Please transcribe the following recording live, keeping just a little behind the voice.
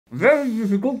Very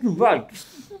difficult to write.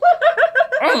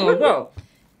 Oh my god.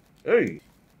 Hey,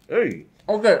 hey.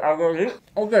 Okay, I got it.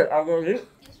 Okay, I got it.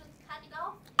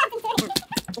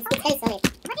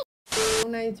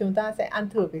 Hôm nay chúng ta sẽ ăn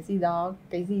thử cái gì đó,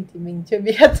 cái gì thì mình chưa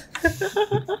biết.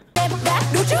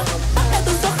 Đuổi trước, bắt đầu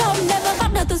từ số 0, never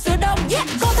bắt đầu từ số đông. Yeah,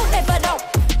 cô thật đẹp và độc,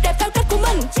 đẹp theo cách của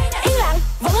mình. Yên lặng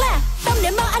vẫn là tâm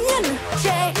điểm bao ánh nhìn.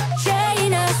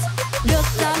 Janus, được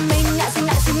là mình ngại gì.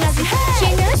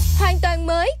 Janus hoàn toàn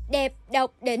mới, đẹp,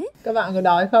 độc, đỉnh. Các bạn có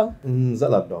đói không?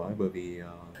 Rất là đói bởi vì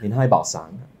mình hay bảo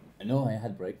sáng. I know I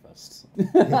had breakfast.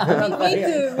 Me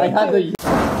too. I had the.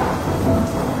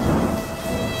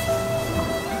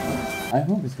 I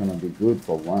hope it's gonna be good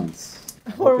for once.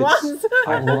 For once.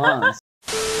 For once.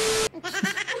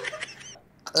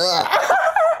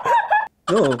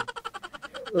 No.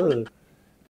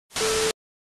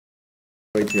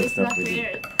 Wait your stuff with you.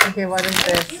 Okay, what is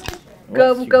this?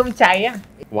 Cơm cháy à?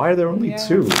 Why are there only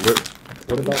two?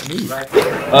 What about me?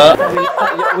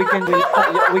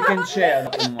 We can share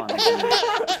in one.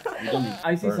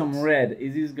 I see some red.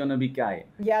 Is this gonna be Kai?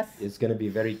 Yes. It's gonna be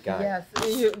very Kai. Yes,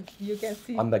 you can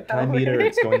see. On the Kai meter,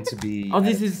 it's going to be. Oh,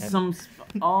 this is some.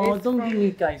 Don't give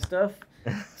me Kai stuff.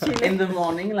 In the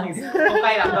morning, like.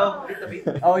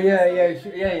 Oh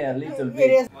yeah, little bit.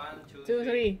 It is 2,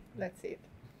 3. Let's see it.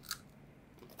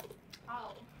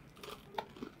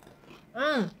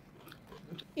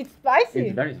 It's spicy.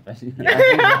 It's very spicy.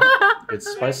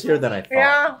 It's spicier than I thought.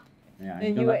 Yeah. Yeah,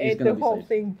 And you ate the whole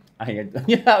thing. I ate.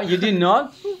 Yeah, you did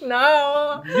not.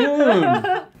 No.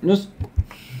 Dude.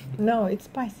 No, it's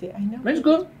spicy. I know. It's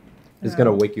good. It's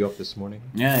gonna wake you up this morning.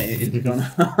 Yeah, it's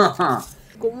gonna.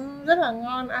 Cũng rất là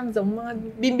ngon, ăn giống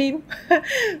bim bim.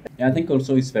 Yeah, I think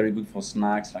also it's very good for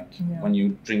snacks, like when you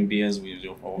drink beers with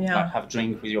your or have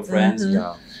drink with your friends.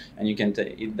 Yeah. And you can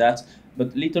eat that, but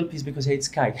little piece because it's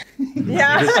Kai.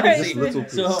 Yeah. This little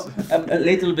piece. So a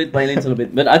little bit by little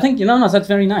bit, but I think no, that's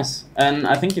very nice, and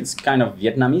I think it's kind of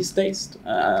Vietnamese taste.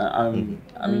 I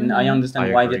mean, I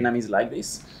understand why Vietnamese like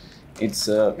this. It's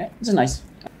nice.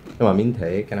 Nhưng mà mình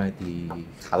thấy cái này thì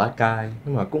khá là cay,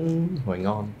 nhưng mà cũng hồi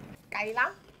ngon. Cay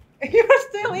lắm. You're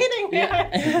still eating it. Yeah.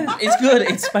 It's good.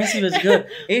 It's spicy, but it's good.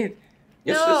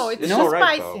 No, it's too alright,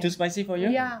 spicy. though. Too spicy for you?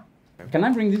 Yeah. Can I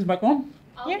bring this back on?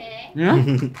 Okay. Yeah.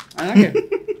 I like it.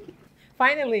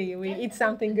 Finally, we eat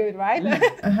something good, right?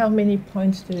 How many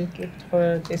points do you give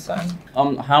for this one?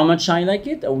 How much I like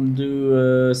it? I will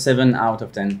do 7 out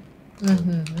of 10.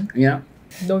 Yeah.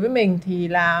 Đối với mình thì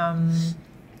là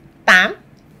 8.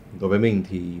 Đối với mình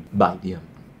thì 7 điểm.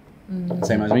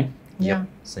 Same as me? Yeah. Yep,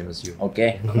 same as you.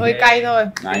 Okay. Hơi cay thôi.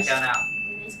 Nice.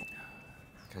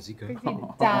 Cái gì cơ? Cái gì?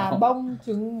 Trà bông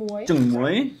trứng muối. Trứng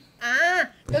muối? À,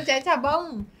 cơm cháy trà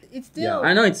bông. It's still. Yeah.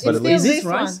 I know it's still is this this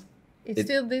rice? one. It's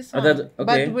still this Oh, one.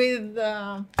 okay. But with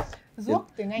ruốc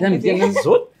tiếng Anh Then cái gì?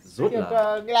 Rút Kiểu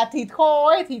là là thịt khô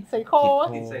ấy, thịt sấy khô ấy.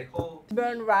 thịt sấy khô.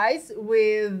 Burnt rice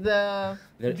with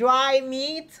dry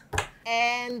meat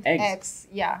and eggs.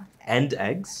 Yeah. And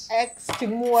eggs. Eggs,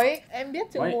 trứng muối. Em biết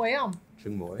trứng muối không?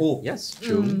 Trứng muối. Yes,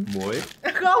 trứng muối.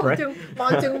 Không,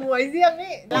 món trứng muối riêng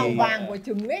ấy, lòng vàng của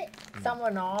trứng ấy, xong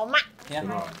rồi nó mặn. Yeah.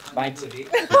 Bite.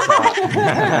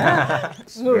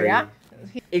 Ngửi á.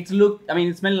 It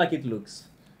smells like it looks.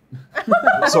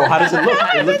 So how does it look?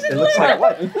 It looks like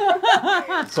what?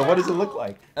 So what does it look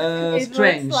like?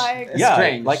 Strange. Looks like... Yeah,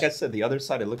 strange. like I said, the other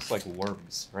side it looks like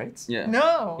worms, right? Yeah.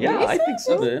 No. Yeah, I think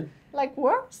so. Like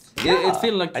worms? Yeah, it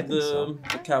feels like I think so.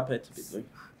 the carpet a bit. Like,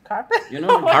 Carpet? you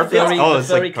know, Carpet? It's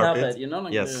like like carpet. carpet. You know,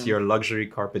 like Yes, your luxury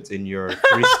carpet in your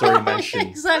 3-story mansion.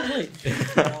 Exactly.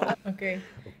 Okay.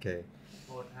 Okay.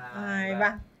 2,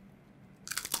 3.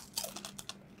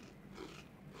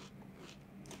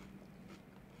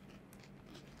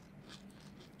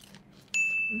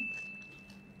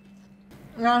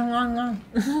 Ngon.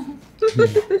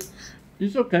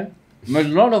 It's okay. There's a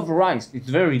lot of rice. It's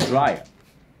very dry.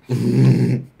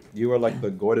 You are like the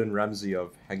Gordon Ramsay of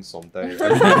HÀNG XÓM TÀY.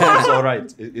 It's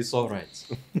alright. It's alright.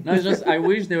 No, it's just I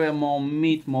wish there were more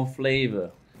meat, more flavor.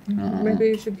 Maybe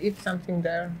you should eat something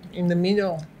there in the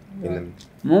middle.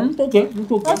 It's okay.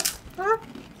 It's okay.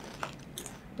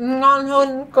 Ngon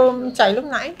hơn cơm cháy lúc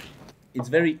nãy. It's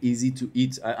very easy to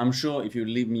eat. I'm sure if you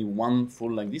leave me one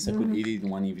full like this, I could eat it in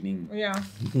one evening. Yeah.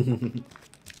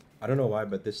 I don't know why,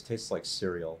 but this tastes like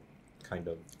cereal, kind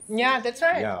of. Yeah, that's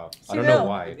right. Yeah, I don't know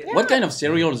why. Yeah. What kind of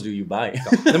cereals do you buy?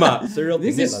 Cereal.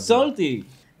 This is salty.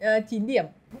 9 điểm.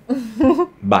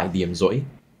 7 điểm rưỡi.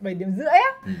 7 điểm rưỡi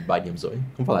á? 7 điểm rưỡi.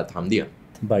 Không phải là 8 điểm.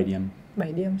 7 điểm.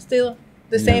 7 điểm. Still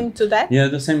the same to that?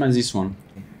 Yeah, the same as this one.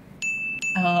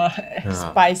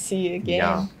 Spicy again.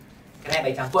 Yeah. Cái này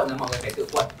bánh tráng cuộn là mọi người phải tự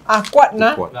cuộn. À, cuộn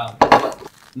á? Cuộn. Vâng.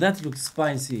 That looks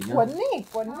spicy. Yeah? Cuốn đi,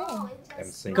 cuốn đi.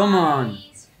 I'm saying. Come on.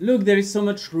 Look, there is so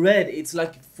much red. It's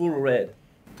like full red.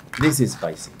 This is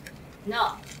spicy.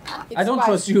 No. I don't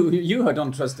trust you. I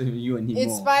don't trust you anymore.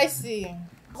 It's spicy.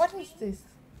 What is this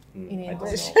in I don't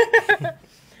English? know.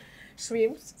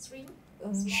 Shrimps.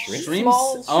 Shrimps?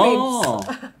 Small Oh,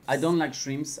 shrimps. I don't like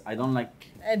shrimps. I don't like.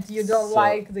 And you don't So-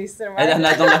 like this, right? And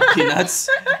I don't like peanuts.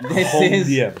 This is.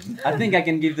 Hongdian. I think I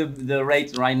can give the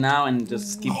rate right now and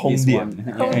just skip this Hongdian.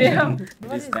 one. Không đeo. What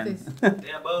This is time. this?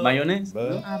 Mayonnaise?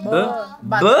 Butter. Butter.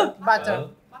 Butter? Butter.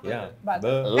 Yeah.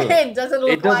 Butter. Butter. It doesn't look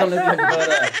It doesn't like. look like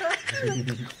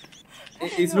butter.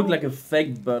 It looks like a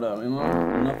fake butter, you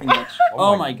know? Nothing much.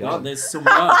 Oh Oh my my god, God. there's so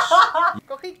much.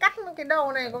 Có khi cắt cái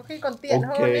đầu này có khi còn tiện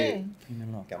Ok. hơn ấy.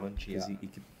 Cảm ơn chị ạ.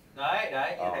 Đấy,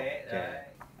 đấy, như Oh, thế. okay. Đấy.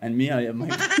 And me, I am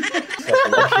like. Such a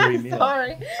luxury meal.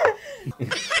 Sorry.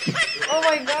 Oh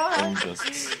my god.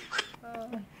 Just...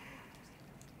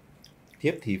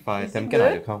 Tiếp thì phải thêm cái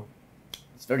này được không?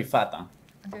 It's very fat, huh?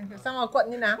 Okay, xong rồi cuộn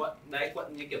như nào? Cuộn, đấy, cuộn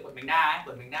như kiểu cuộn bánh đa ấy,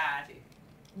 cuộn bánh đa ấy chị.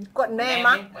 Cuộn nem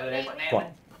á. Đấy, cuộn nem Cuộn.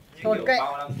 ấy. Như Thôi kiểu kệ.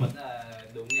 bao đang cuộn là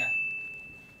đúng nhỉ.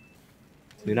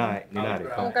 Như này được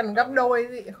Không không? cần gấp đôi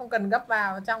gì, không cần gấp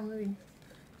vào trong gì.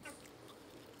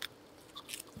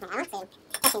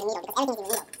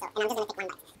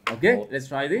 Okay, let's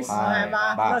try this. Hai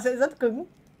ba, ba. nó sẽ rất cứng.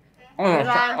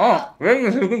 Oh, very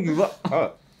difficult to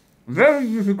bite. Very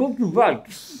difficult to bite.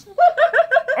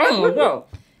 Oh my god.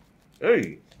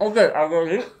 Hey. Okay, I got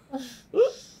it.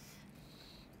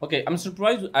 Okay, I'm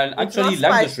surprised. I actually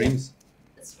not like the spicy. shrimps.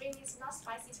 The shrimp is not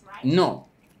spicy, right? No,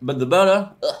 but the butter,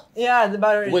 Yeah, the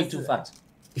butter is way too fat.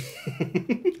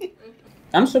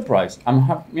 I'm surprised. I'm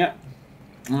happy. Yeah,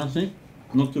 honestly,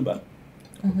 not too bad.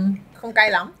 không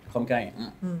cay lắm. Không cay.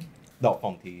 Đậu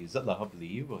phộng thì rất là hợp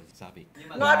lý với gia vị. Nhưng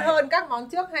mà Ngon ngoài- hơn các món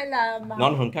trước hay là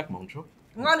Ngon hơn các món trước.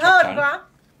 ngon Chắc hơn chắn. quá.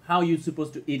 How are you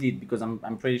supposed to eat it? Because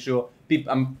I'm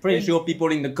pretty sure people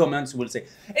in the comments will say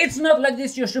it's not like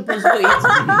this. You're supposed to eat.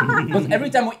 Because every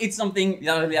time we eat something,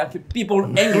 there are people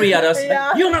angry at us. Like,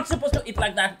 Yeah. you're not supposed to eat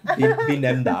like that. Vì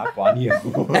nêm đá quá nhiều.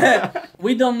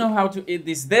 We don't know how to eat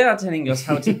this. They are telling us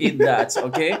how to eat that.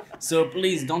 Okay, so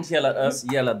please don't yell at us.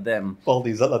 Yell at them. Paul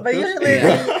thì rất là But tức. usually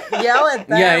we yell at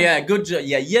them. Yeah, good job.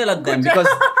 Yeah, yell at them because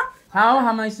how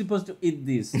am I supposed to eat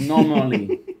this normally?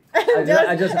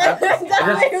 I just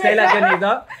say like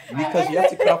Anita. Because you have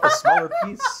to cut off a smaller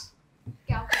piece.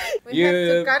 We You-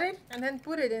 have to cut it and then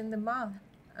put it in the mouth.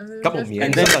 And we Cắt một just- miếng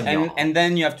And rất then là nhỏ. and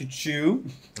then you have to chew.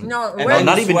 No, And No, wait.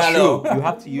 not even swallow. chew. You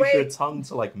have to use Wait. your tongue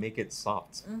to like make it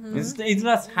soft. It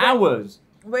lasts hours.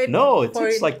 Wait No, it for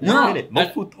takes it. like No. 1 minute.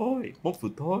 Một phút thôi. Một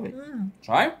phút thôi.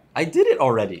 Try. I did it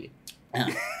already.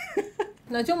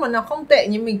 Nói chung là nó không tệ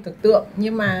như mình tưởng tượng,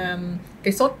 nhưng mà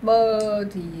cái sốt bơ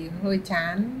thì hơi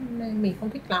chán nên mình không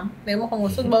thích lắm. Nếu mà không có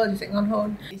sốt bơ thì sẽ ngon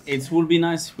hơn. It would be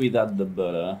nice without the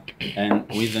butter and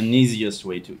with an easiest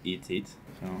way to eat it.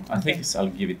 So I think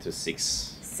I'll give it a 6.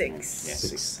 6. Yeah,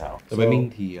 6 out. Đối với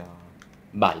mình thì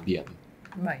 7 điểm.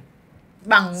 7.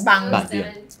 Bằng 7 điểm.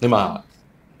 Nhưng mà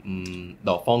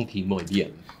đậu phộng thì 10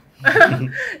 điểm.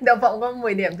 đậu phộng có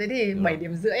 10 điểm, thế thì 7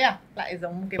 điểm rưỡi à? Lại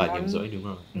giống cái 7 món. điểm rưỡi đúng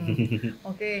rồi.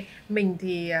 Ok, mình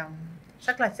thì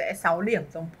chắc là sẽ 6 điểm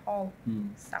giống Paul.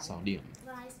 6 điểm.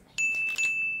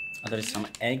 There is some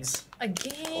eggs.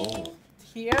 Again. Oh.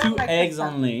 Here, 2 like eggs this.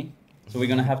 only. So we're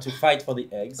gonna have to fight for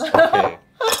the eggs. Okay.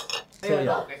 Bây giờ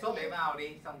đổ cái sốt đấy vào đi,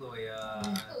 xong rồi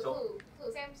trộn.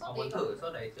 Thử xem sốt Ông đấy muốn thử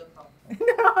sốt đấy trước không?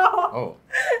 Oh.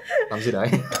 Làm gì đấy?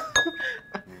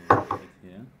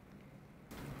 Yeah.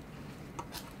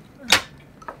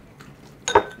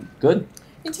 Good.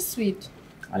 It's just sweet.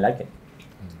 I like it.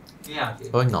 Như nào chị?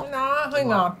 Hơi ngọt. Nó hơi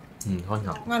ngọt, Hơi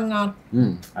ngọt. ngọt.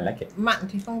 I like it. Mặn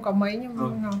thì không có mấy nhưng mà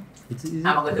ngọt.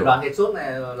 Mọi người thử đoán cái sốt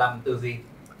này làm từ gì?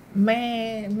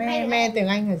 Me tiếng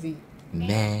Anh là gì?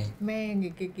 Me. Me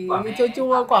cái Quả me. chua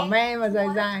chua quả me mà dài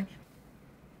dài.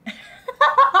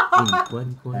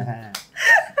 Quên.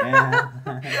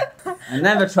 I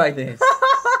never tried this.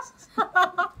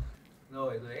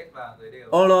 Rồi hết vào dưới đều.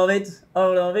 All of it.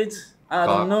 All of it. I Got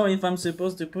don't it. know if I'm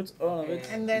supposed to put all of it.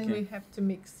 And then Okay. we have to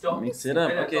mix. Trộn. Mix it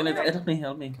up. Okay,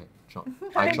 help me. Okay. Chọn.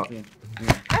 I chọn. Okay.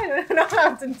 I don't know how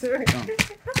to do it.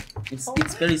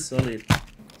 It's very solid.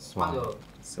 Bao giờ?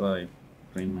 Solid.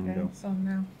 Green Okay, mango. so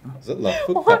now. Rất là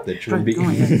phức tạp để chuẩn bị. Go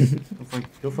ahead.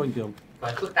 Go for it, go.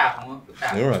 Phải phức tạp không? Phức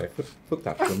tạp. Đúng rồi, phức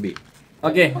tạp chuẩn bị.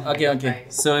 Okay.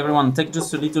 So everyone, take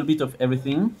just a little bit of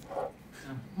everything.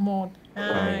 1,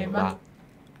 2, 3.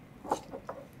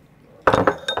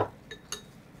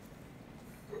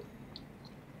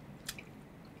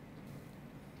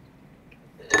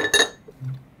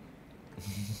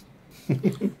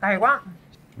 Cay quá.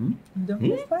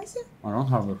 Spicy. I don't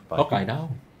have a spicy. Có cay đâu.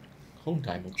 Không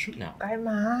cay một chút nào. Cay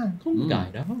mà. Không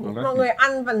cay đâu. Mọi người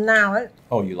ăn phần nào ấy.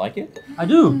 Oh, you like it? I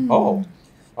do. Oh.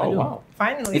 I Oh, do. wow.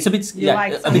 Finally. It's a bit, you yeah,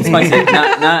 like a bit spicy.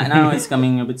 Now it's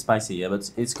coming a bit spicy, yeah, but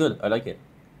it's good. I like it.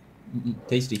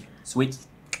 Tasty, sweet.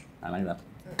 I like that.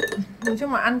 Nói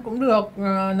chung là ăn cũng được.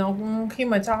 Nó khi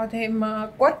mà cho thêm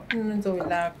quất rồi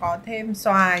là có thêm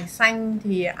xoài xanh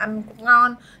thì ăn cũng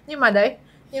ngon. Nhưng mà đấy,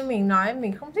 như mình nói,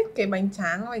 mình không thích cái bánh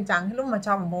tráng. Bánh tráng cái lúc mà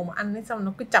cho vào mồm mà ăn ấy, xong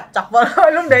nó cứ chọc vào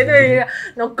lội. Lúc đấy thì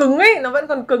nó cứng ấy, nó vẫn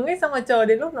còn cứng ấy. Xong rồi chờ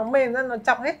đến lúc nó mềm ra, nó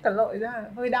chọc hết cả lội ra.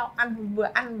 Hơi đau,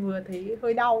 ăn vừa thấy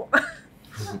hơi đau.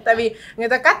 Tại vì người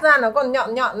ta cắt ra nó còn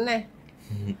nhọn nhọn này,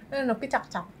 nên nó cứ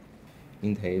chọc.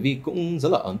 Mình thấy Vi cũng rất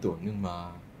là ấn tượng, nhưng mà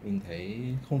mình thấy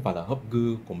không phải là hấp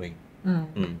gu của mình.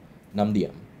 5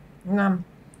 điểm. 5.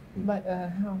 But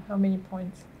how many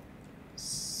points?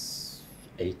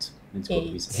 8. Let's go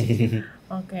with 8.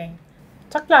 Ok.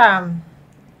 Chắc là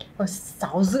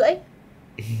 6,5.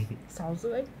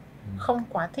 6,5. Không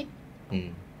quá thích.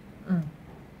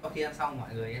 Có khi ăn xong mọi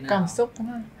người thế nào? Cảm xúc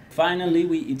ha. Finally,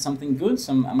 we eat something good,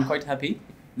 so I'm quite happy.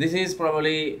 This is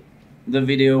probably the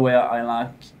video where I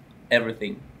like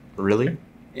everything. Really?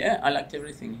 Yeah, I liked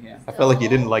everything here. I felt like you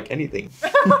didn't like anything.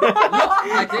 No,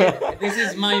 I did. This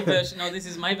is my version. No, this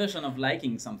is my version of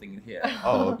liking something here.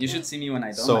 Oh. You should see me when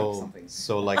I don't like something.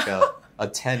 So like a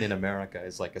 10 in America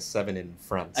is like a 7 in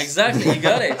France. Exactly, you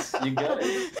got it. You got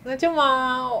it. Nói chung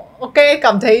là ok,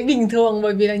 cảm thấy bình thường,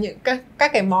 bởi vì là những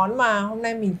các cái món mà hôm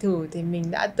nay mình thử thì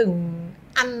mình đã từng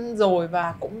ăn rồi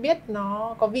và cũng biết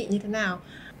nó có vị như thế nào.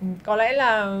 Có lẽ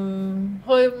là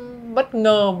hơi bất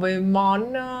ngờ về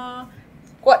món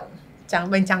cuộn,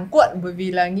 bánh tráng cuộn, bởi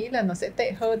vì là nghĩ là nó sẽ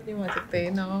tệ hơn, nhưng mà thực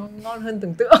tế nó ngon hơn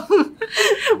tưởng tượng.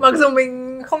 Mặc dù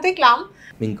mình không thích lắm.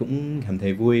 Mình cũng cảm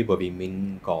thấy vui bởi vì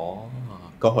mình có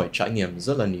cơ hội trải nghiệm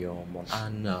rất là nhiều món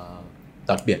ăn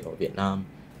đặc biệt ở Việt Nam.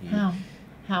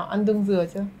 Hảo ăn đương dừa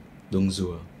chưa? Đương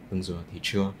dừa thì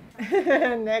chưa.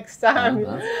 Next time.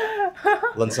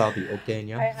 Lần sau thì ok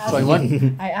nhé.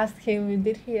 I asked him,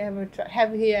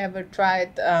 have he ever tried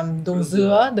đương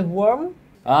dừa, the worm?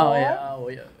 Oh yeah,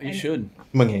 you should.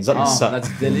 Mình rất là sợ.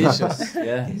 That's delicious.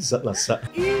 Yeah. Rất là sợ.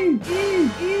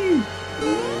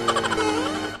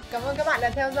 Cảm ơn các bạn đã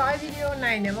theo dõi video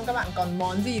này. Nếu mà các bạn còn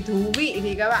món gì thú vị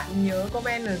thì các bạn nhớ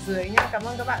comment ở dưới nhé. Cảm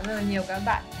ơn các bạn rất là nhiều. Các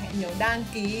bạn hãy nhớ đăng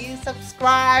ký,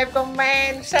 subscribe,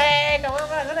 comment, share. Cảm ơn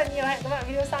các bạn rất là nhiều. Hẹn gặp các bạn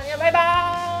video sau nhé. Bye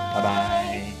bye. Bye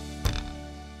bye.